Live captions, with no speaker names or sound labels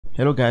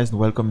Hello guys, and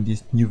welcome in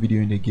this new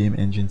video in the game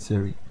engine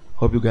series.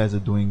 Hope you guys are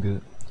doing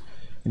good.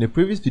 In the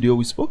previous video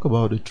we spoke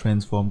about the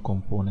transform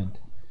component,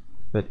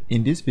 but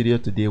in this video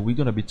today we're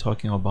going to be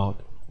talking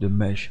about the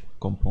mesh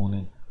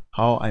component,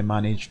 how I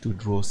manage to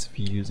draw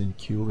spheres and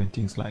cube and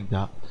things like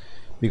that,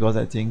 because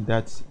I think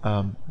that's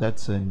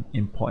an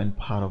important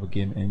part of a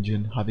game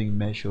engine. Having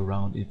mesh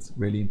around, it's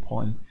really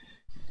important.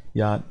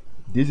 Yeah,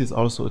 this is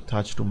also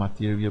attached to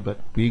material, but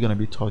we're going to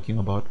be talking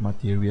about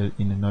material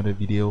in another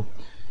video,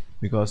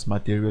 because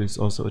material is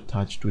also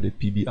attached to the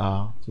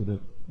PBR, so the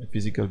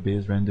physical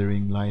base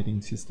rendering, lighting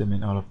system,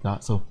 and all of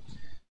that. So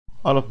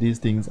all of these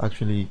things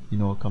actually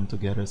come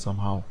together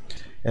somehow.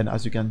 And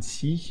as you can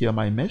see here,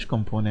 my mesh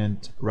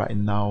component right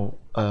now,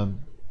 in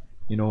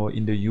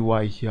the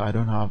UI here, I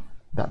don't have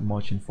that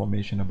much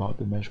information about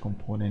the mesh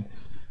component,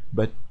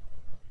 but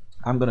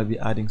I'm gonna be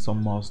adding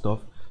some more stuff.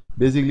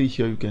 Basically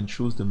here you can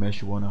choose the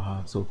mesh you want to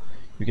have. So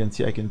you can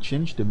see I can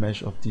change the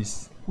mesh of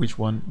this, which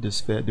one, the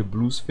sphere, the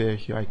blue sphere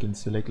here. I can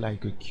select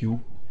like a cube,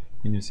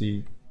 and you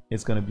see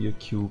it's gonna be a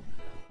cube.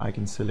 I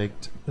can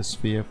select a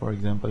sphere, for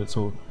example.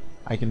 So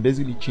I can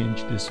basically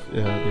change this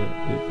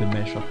the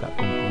mesh of that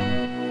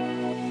component.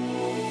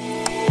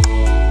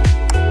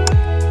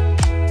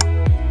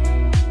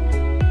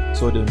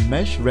 So the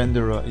mesh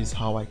renderer is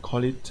how I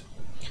call it.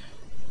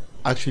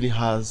 Actually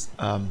has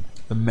a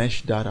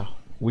mesh data,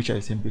 which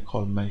I simply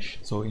call mesh.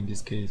 So in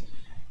this case,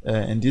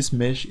 and this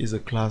mesh is a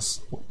class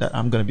that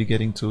I'm going to be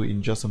getting to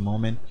in just a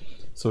moment.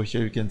 So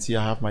here you can see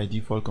I have my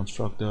default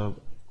constructor.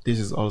 This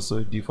is also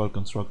a default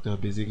constructor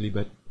basically,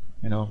 but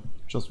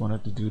just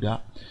wanted to do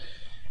that.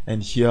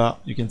 And here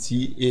you can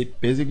see it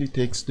basically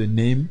takes the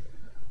name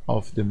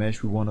of the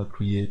mesh we want to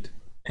create,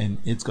 and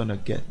it's gonna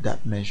get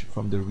that mesh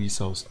from the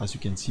resource. As you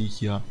can see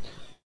here,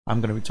 I'm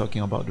gonna be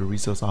talking about the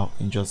resource out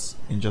in just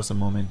a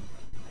moment.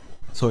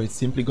 So it's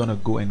simply gonna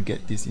go and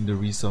get this in the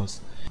resource.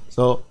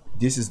 So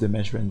this is the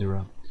mesh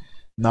renderer.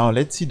 Now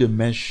let's see the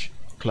mesh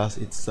class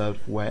itself,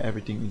 where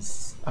everything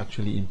is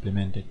actually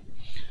implemented.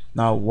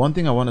 Now one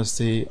thing I want to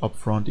say up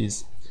front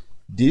is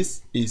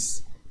this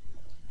is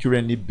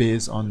currently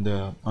based on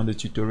the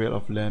tutorial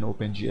of Learn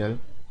OpenGL.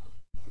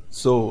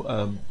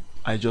 So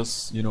I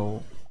just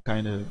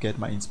kind of get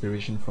my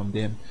inspiration from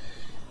them,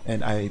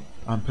 and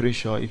I'm pretty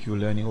sure if you're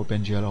learning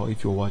OpenGL or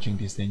if you're watching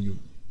this, then you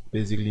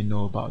basically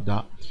know about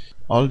that.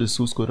 All the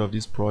source code of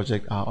this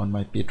project are on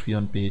my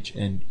Patreon page,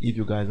 and if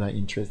you guys are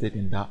interested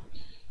in that,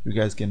 you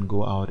guys can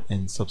go out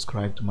and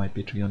subscribe to my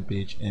Patreon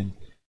page and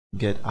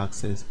get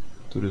access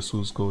to the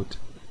source code.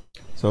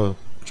 So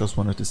just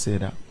wanted to say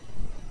that.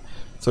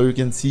 So you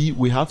can see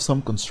we have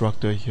some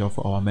constructor here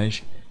for our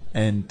mesh,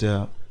 and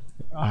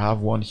I have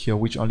one here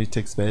which only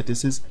takes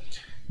vertices.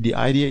 The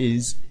idea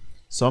is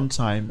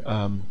sometime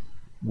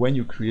when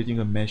you're creating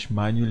a mesh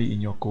manually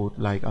in your code,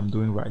 like I'm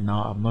doing right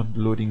now, I'm not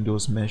loading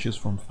those meshes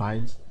from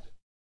files.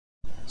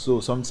 So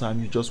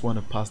sometimes you just want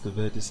to pass the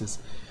vertices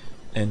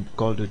and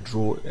call the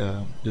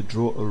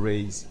draw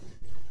arrays,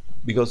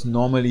 because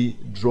normally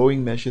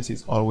drawing meshes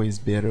is always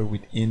better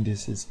with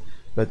indices.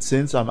 But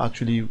since I'm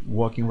actually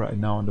working right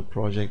now on the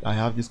project, I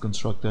have this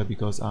constructor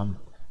because I'm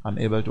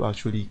able to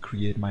actually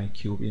create my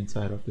cube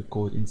inside of the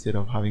code instead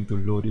of having to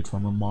load it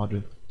from a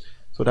model.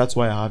 So that's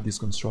why I have this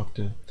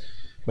constructor.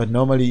 But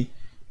normally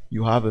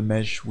you have a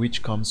mesh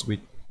which comes with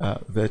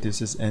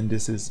vertices,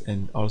 indices,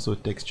 and also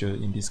texture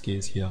in this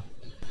case here.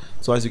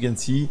 So as you can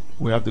see,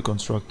 we have the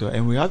constructor,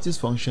 and we have this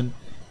function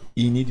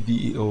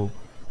initVEO,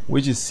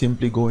 which is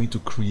simply going to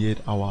create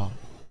our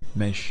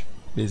mesh,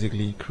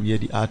 basically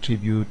create the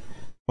attribute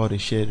for the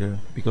shader,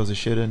 because the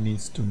shader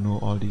needs to know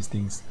all these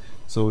things.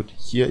 So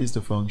here is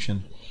the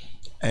function,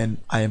 and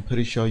I am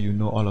pretty sure you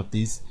know all of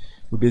these.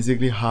 We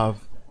basically have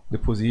the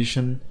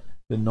position,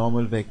 the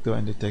normal vector,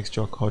 and the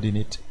texture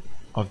coordinate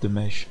of the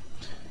mesh.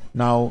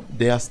 Now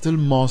there are still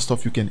more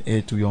stuff you can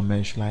add to your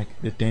mesh, like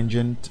the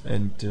tangent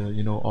and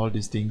all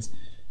these things.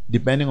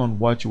 Depending on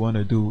what you want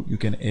to do, you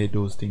can add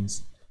those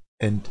things.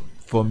 And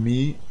for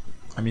me,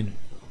 I mean,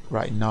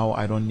 right now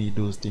I don't need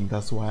those things.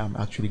 That's why I'm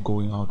actually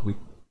going out with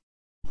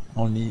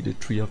only the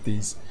 3 of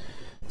these.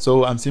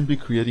 So I'm simply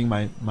creating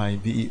my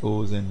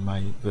VEOs and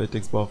my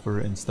vertex buffer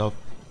and stuff,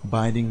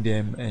 binding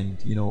them, and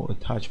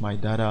attach my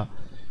data,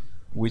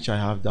 which I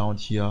have down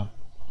here.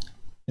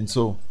 And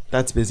so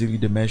that's basically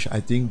the mesh. I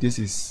think this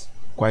is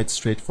quite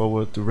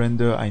straightforward to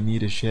render. I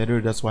need a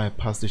shader, that's why I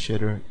pass the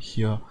shader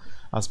here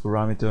as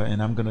parameter,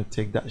 and I'm gonna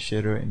take that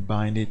shader and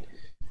bind it,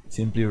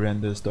 simply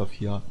render stuff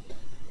here,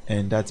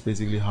 and that's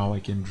basically how I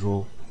can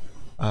draw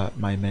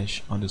my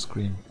mesh on the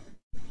screen.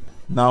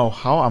 Now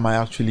how am I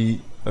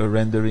actually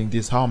rendering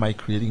this? How am I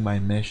creating my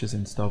meshes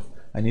and stuff?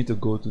 I need to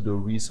go to the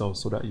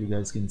resource so that you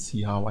guys can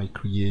see how I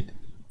create,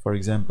 for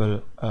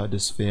example, the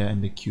sphere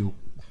and the cube.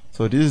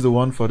 So this is the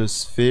one for the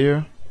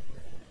sphere.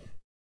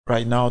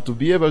 Right now, to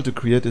be able to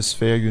create a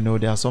sphere,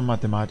 there are some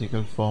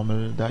mathematical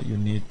formula that you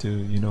need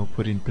to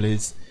put in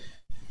place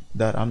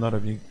that I'm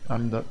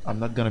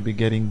not gonna be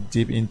getting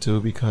deep into,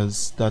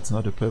 because that's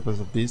not the purpose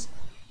of this.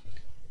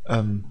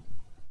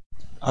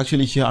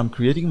 Actually here I'm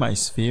creating my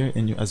sphere,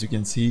 and as you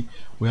can see,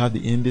 we have the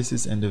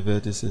indices and the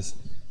vertices.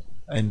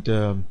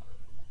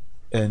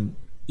 and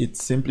it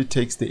simply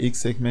takes the X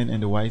segment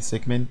and the Y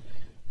segment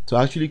to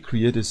actually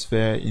create a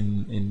sphere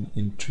in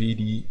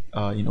 3D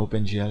in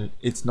OpenGL.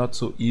 It's not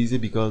so easy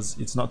because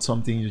it's not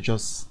something you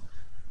just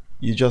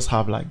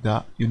have like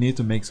that. You need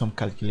to make some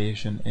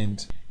calculation,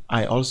 and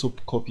I also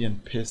copy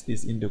and paste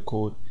this in the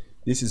code.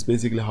 This is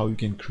basically how you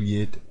can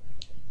create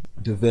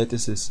the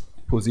vertices,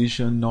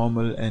 position,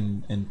 normal,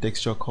 and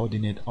texture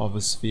coordinate of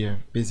a sphere.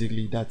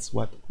 Basically that's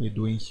what we're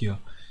doing here.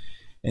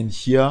 And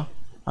here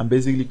I'm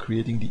basically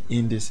creating the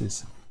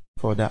indices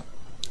for that,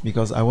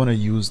 because I want to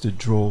use the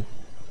draw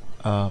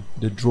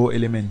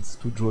elements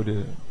to draw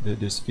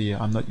the sphere.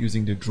 I'm not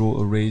using the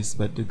draw arrays,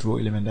 but the draw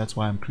element. That's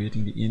why I'm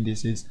creating the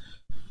indices.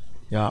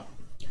 Yeah,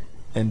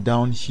 and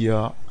down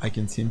here I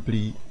can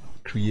simply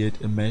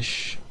create a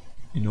mesh,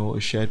 you know, a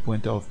shared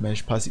pointer of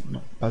mesh,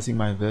 passing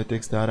my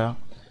vertex data,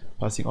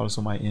 passing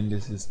also my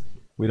indices.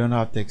 We don't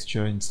have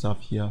texture and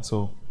stuff here,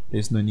 so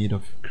there's no need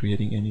of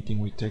creating anything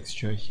with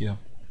texture here.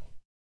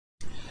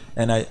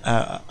 And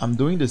I'm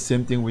doing the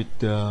same thing with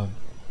the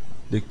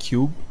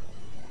cube.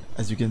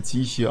 As you can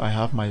see here, I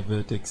have my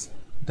vertex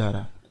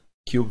data,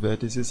 cube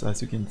vertices.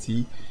 As you can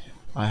see,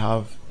 I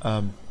have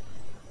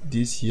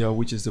this here,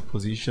 which is the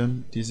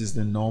position, this is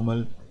the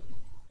normal,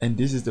 and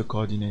this is the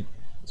coordinate.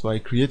 So I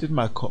created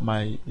my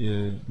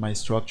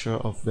structure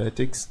of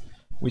vertex,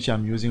 which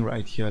I'm using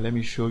right here. Let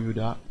me show you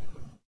that.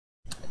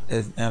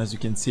 And as you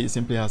can see, it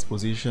simply has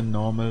position,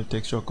 normal,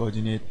 texture,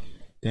 coordinate,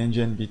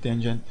 tangent,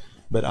 bitangent,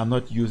 but I'm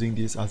not using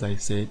this, as I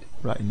said,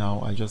 right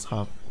now. I just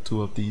have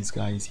two of these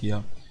guys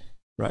here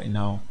right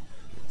now.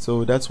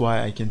 So that's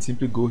why I can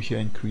simply go here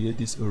and create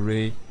this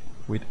array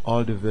with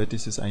all the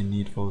vertices I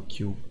need for a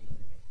cube.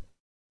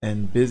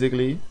 And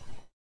basically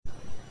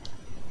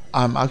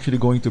I'm actually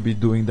going to be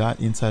doing that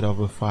inside of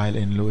a file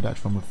and load that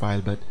from a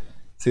file, but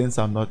since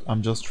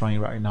I'm just trying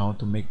right now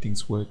to make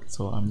things work,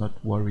 so I'm not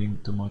worrying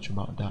too much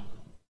about that.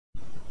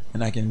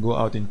 And I can go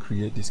out and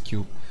create this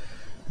cube.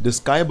 The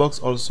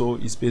skybox also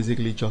is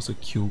basically just a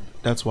cube.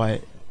 That's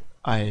why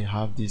I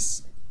have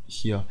this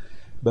here,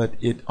 but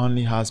it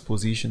only has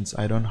positions.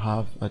 I don't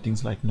have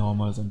things like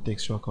normals and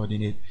texture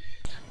coordinate.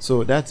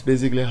 So that's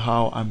basically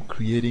how I'm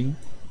creating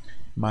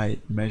my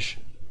mesh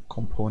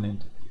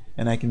component,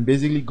 and I can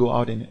basically go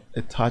out and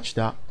attach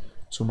that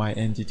to my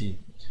entity.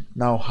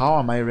 Now, how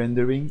am I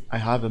rendering? I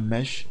have a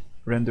mesh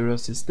renderer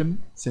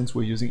system, since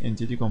we're using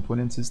entity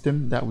component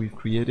system that we've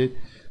created.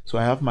 So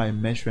I have my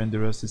mesh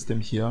renderer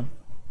system here,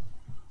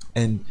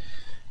 and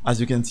as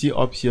you can see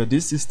up here,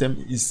 this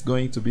system is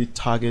going to be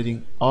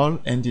targeting all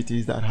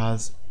entities that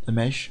has a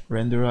mesh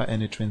renderer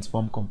and a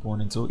transform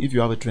component. So if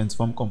you have a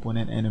transform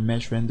component and a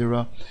mesh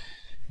renderer,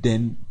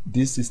 then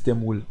this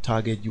system will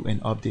target you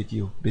and update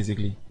you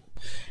basically.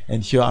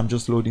 And here I'm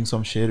just loading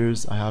some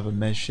shaders. I have a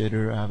mesh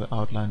shader, I have an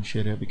outline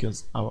shader,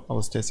 because I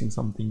was testing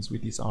some things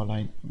with this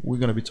outline. We're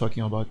going to be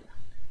talking about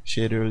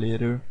shader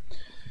later.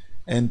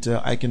 And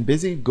I can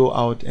basically go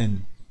out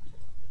and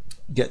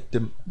get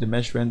the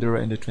mesh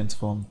renderer and the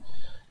transform.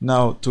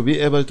 Now, to be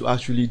able to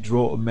actually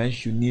draw a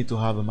mesh, you need to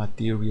have a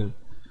material.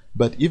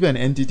 But if an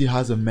entity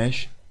has a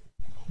mesh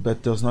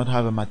but does not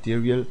have a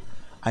material,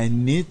 I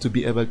need to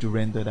be able to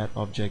render that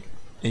object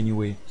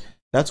anyway.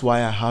 That's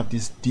why I have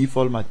this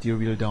default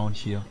material down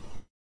here.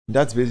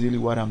 That's basically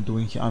what I'm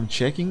doing here. I'm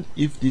checking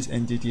if this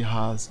entity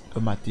has a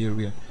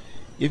material.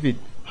 If it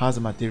has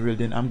a material,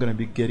 then I'm going to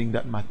be getting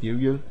that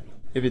material.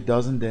 If it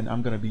doesn't, then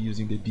I'm going to be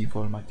using the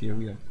default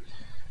material.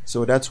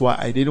 So that's why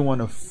I didn't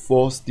want to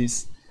force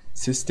this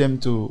system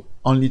to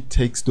only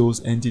take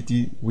those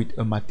entities with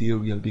a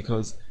material,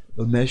 because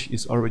a mesh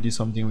is already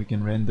something we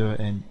can render,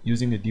 and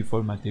using the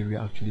default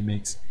material actually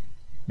makes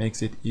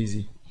it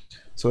easy.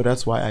 So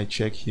that's why I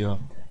check here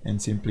and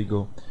simply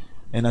go.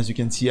 And as you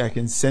can see, I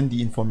can send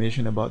the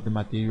information about the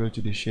material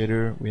to the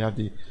shader. We have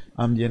the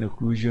ambient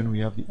occlusion, we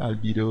have the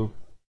albedo,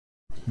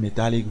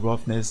 metallic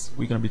roughness.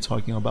 We're going to be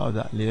talking about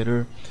that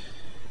later.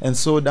 And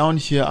so down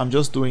here, I'm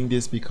just doing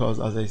this because,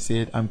 as I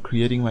said, I'm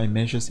creating my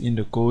meshes in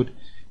the code.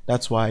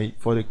 That's why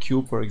for the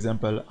cube, for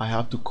example, I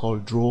have to call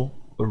draw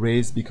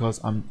arrays, because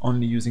I'm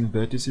only using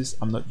vertices,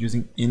 I'm not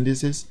using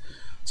indices.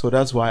 So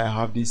that's why I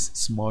have this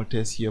small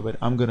test here, but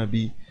I'm gonna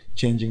be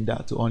changing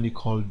that to only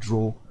call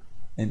draw,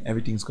 and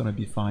everything's gonna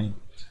be fine.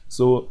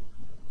 So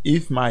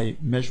if my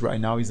mesh right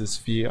now is a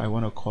sphere, I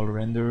want to call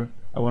render,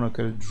 I want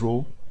to call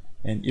draw,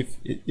 and if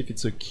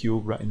it's a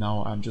cube right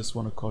now, I just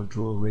want to call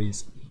draw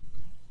arrays.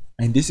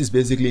 And this is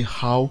basically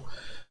how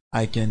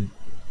I can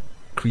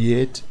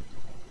create,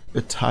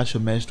 attach a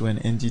mesh to an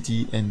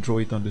entity and draw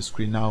it on the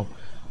screen. Now,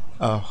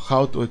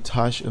 how to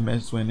attach a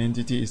mesh to an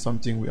entity is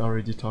something we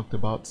already talked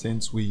about,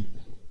 since we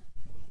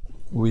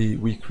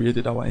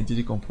created our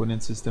entity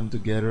component system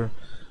together.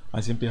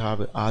 I simply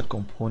have an add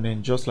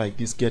component, just like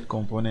this get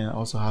component. I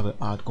also have an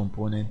add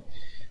component,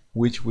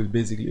 which will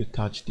basically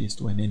attach this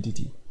to an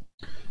entity.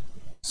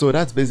 So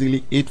that's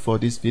basically it for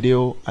this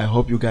video. I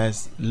hope you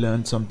guys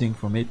learned something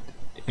from it.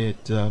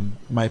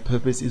 My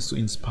purpose is to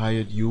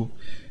inspire you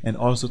and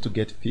also to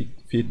get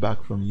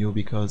feedback from you,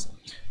 because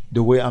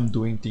the way I'm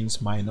doing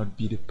things might not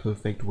be the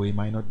perfect way,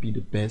 might not be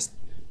the best.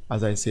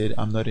 As I said,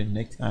 I'm not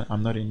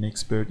an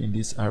expert in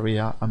this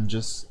area. I'm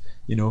just,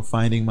 you know,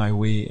 finding my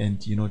way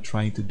and, you know,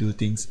 trying to do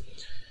things.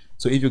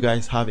 So if you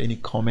guys have any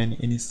comment,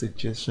 any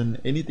suggestion,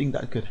 anything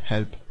that could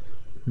help,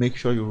 make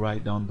sure you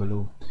write down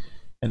below.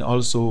 And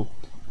also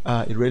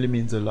it really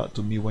means a lot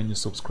to me when you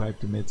subscribe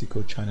to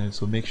Medical channel,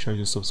 so make sure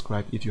you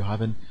subscribe if you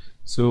haven't,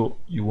 so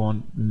you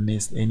won't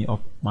miss any of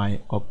my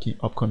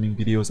upcoming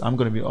videos. I'm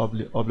going to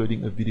be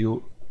uploading a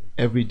video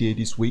every day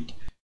this week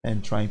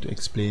and trying to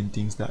explain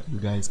things that you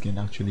guys can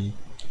actually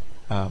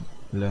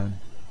learn.